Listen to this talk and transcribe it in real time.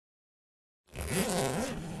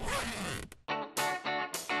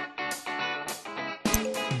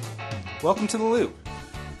Welcome to The Loop.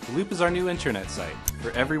 The Loop is our new internet site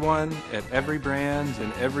for everyone at every brand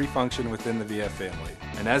and every function within the VF family.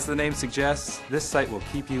 And as the name suggests, this site will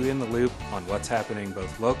keep you in the loop on what's happening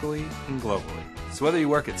both locally and globally. So whether you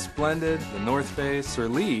work at Splendid, The North Face, or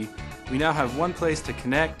Lee, we now have one place to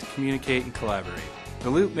connect, communicate, and collaborate.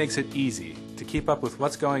 The Loop makes it easy to keep up with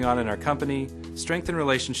what's going on in our company, strengthen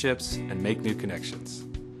relationships, and make new connections.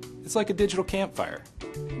 It's like a digital campfire.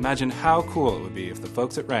 Imagine how cool it would be if the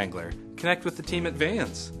folks at Wrangler connect with the team at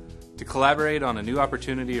Vans to collaborate on a new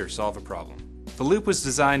opportunity or solve a problem. The Loop was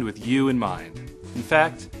designed with you in mind. In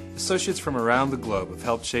fact, associates from around the globe have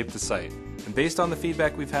helped shape the site, and based on the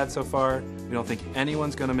feedback we've had so far, we don't think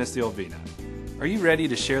anyone's going to miss the old VNet. Are you ready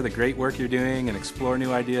to share the great work you're doing and explore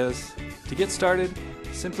new ideas? To get started,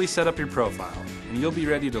 simply set up your profile, and you'll be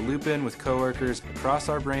ready to loop in with coworkers across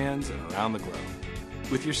our brands and around the globe.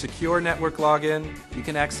 With your secure network login, you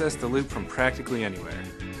can access the Loop from practically anywhere,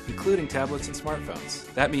 including tablets and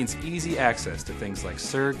smartphones. That means easy access to things like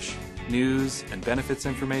search, news, and benefits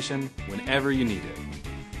information whenever you need it.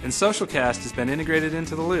 And Socialcast has been integrated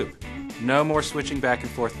into the Loop. No more switching back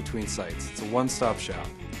and forth between sites. It's a one-stop shop.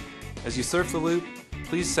 As you surf the Loop,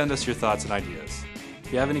 please send us your thoughts and ideas.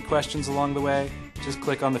 If you have any questions along the way, just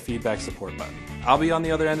click on the feedback support button. I'll be on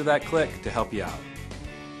the other end of that click to help you out.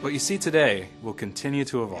 What you see today will continue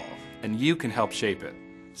to evolve, and you can help shape it.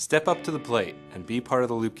 Step up to the plate and be part of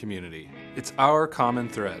the Loop community. It's our common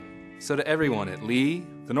thread. So to everyone at Lee,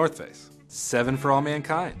 The North Face, 7 for All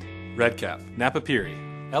Mankind, Redcap,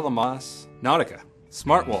 Napapiri, Ella Moss, Nautica,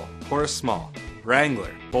 Smartwool, Horace Small,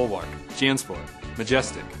 Wrangler, Bulwark, Jansport,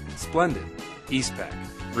 Majestic, Splendid, Eastpak,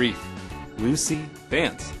 Reef, Lucy,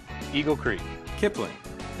 Vans, Eagle Creek, Kipling,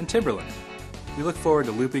 and Timberland. We look forward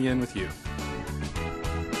to looping in with you.